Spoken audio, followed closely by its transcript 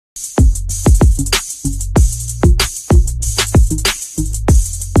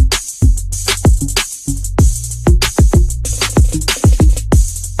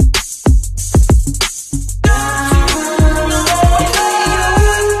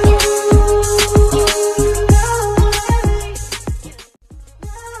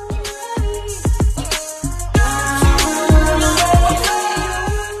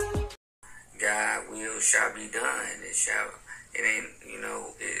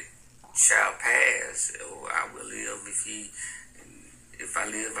shall pass, or I will live. If I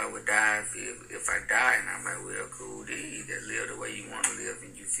live, I would die. If I die, and I'm like, well, cool, then you just live the way you want to live,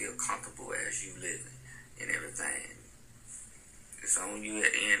 and you feel comfortable as you live and everything. It's on you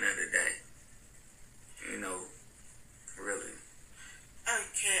at the end of the day. Really.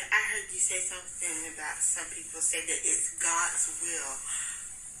 Okay, I heard you say something about some people say that it's God's will,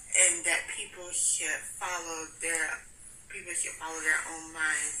 and that people should follow their own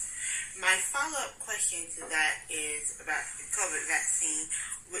minds. My follow-up question to that is about the COVID vaccine,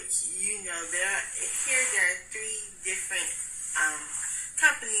 which there are 3 different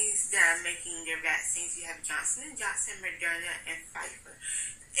companies that are making their vaccines. You have Johnson & Johnson, Moderna, and Pfizer.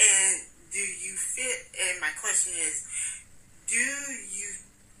 And my question is, do you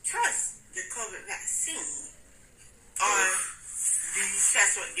trust the COVID vaccine? Or do you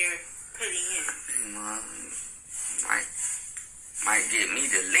trust what they're putting in? Might get me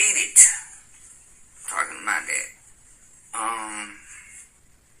deleted talking about that.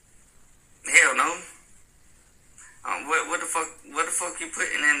 Hell no. What the fuck you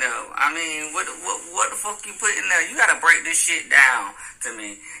putting in there? I mean, what the fuck you putting there? You gotta break this shit down to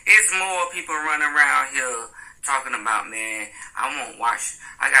me. It's more people running around here talking about, man,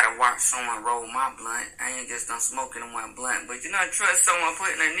 I gotta watch someone roll my blunt. I ain't just done smoking one blunt. But you don't trust someone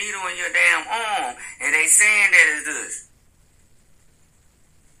putting a needle in your damn arm and they saying that it's this.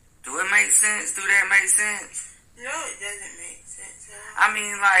 Do it make sense? Do that make sense? No, it doesn't make sense. I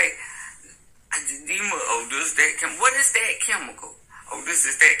mean, like, what is that chemical? Oh, this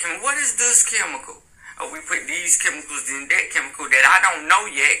is that chemical. What is this chemical? Oh, we put these chemicals in that chemical that I don't know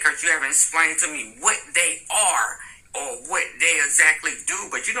yet because you haven't explained to me what they are or what they exactly do.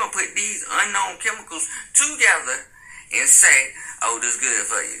 But you don't put these unknown chemicals together and say, oh, this is good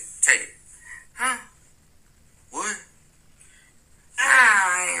for you. Take it. Huh? What?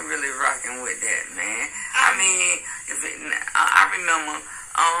 I ain't really rocking with that, man. I mean, I remember,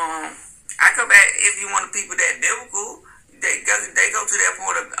 I go back, if you want the people that biblical, they go to that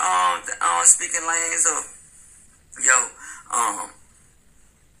point of speaking lanes of,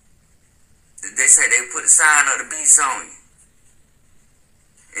 they say they put the sign of the beast on you.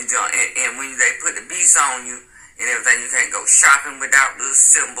 And when they put the beast on you and everything, you can't go shopping without this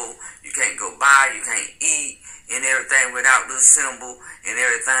symbol. You can't go buy, you can't eat and everything without this symbol and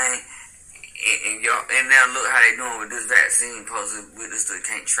everything. And now look how they doing with this vaccine. Posted with this, you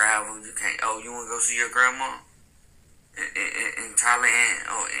can't travel, you can't. Oh, you want to go see your grandma in Thailand?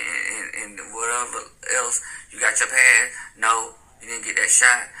 Oh, and whatever else. You got your pass? No, you didn't get that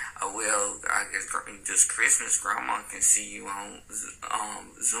shot. Oh well, I guess this Christmas, grandma can see you on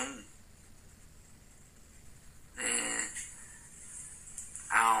Zoom. And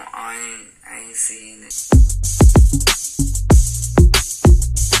I ain't seeing it.